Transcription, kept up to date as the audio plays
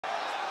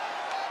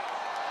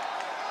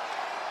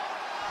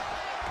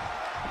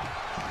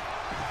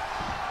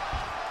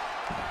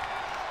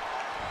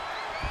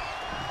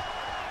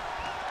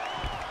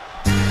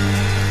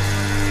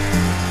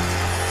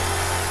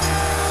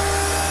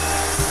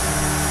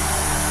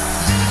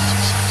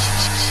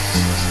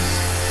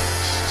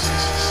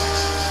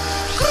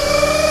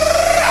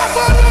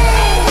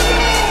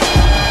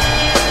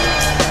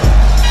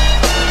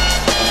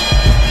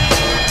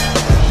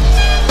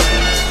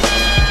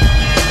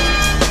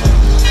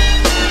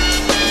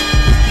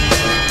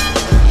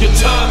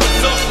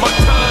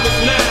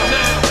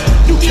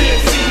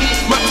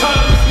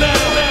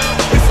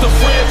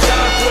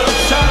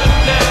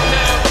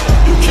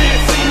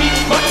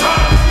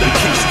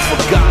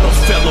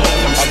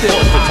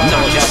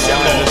knock your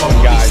shell off.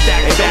 I'm gonna be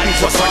stacked back,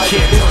 plus I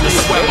can't turn the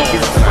swell off.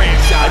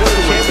 Franchise,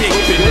 doing big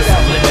business,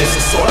 limits,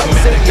 it's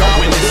automatic. I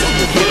win this, so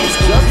you get those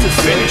clothes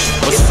finished.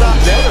 But smooth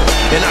better,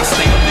 and I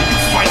stay under you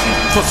fighting.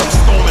 Plus I'm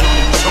storming on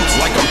you chumps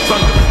like I'm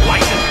thunder and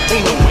lightning.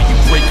 Ain't no way you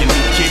breaking me,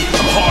 kid.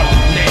 I'm hard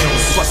as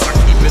nails. Plus I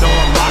keep it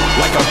on lock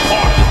like I'm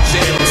part of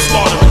jail. I'm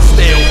slaughtering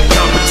stale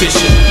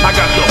competition. I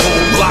got the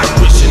whole block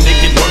wishing they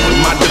could run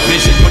with my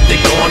division, but they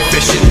gone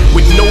fishing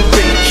with no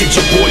bait. Kid,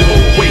 your boy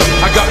hold weight.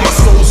 I got my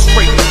soul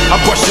straight. I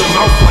brush your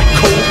mouth like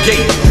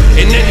Colgate.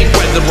 In any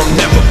weather, I'm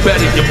never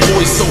better. Your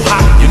boy's so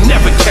hot, you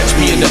never catch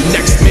me in the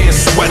next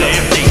man's sweater.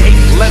 If they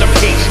hate, let them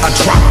hate. I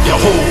drop your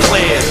whole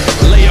clan.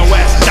 Lay your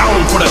ass down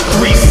for the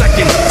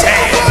 3-second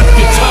tag.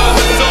 Your time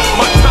is up,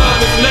 my time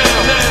is now.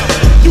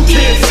 You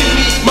can't see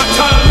me, my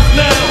time is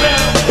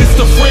now. It's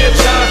the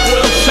franchise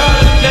where I'm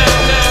shining now.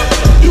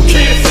 You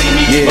can't see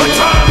me, my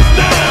time is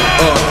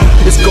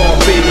now. It's gon'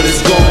 be what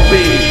it's gon'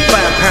 be.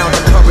 5 pounds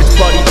of courage,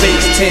 buddy,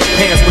 base 10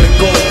 pants with a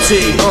gold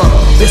tee.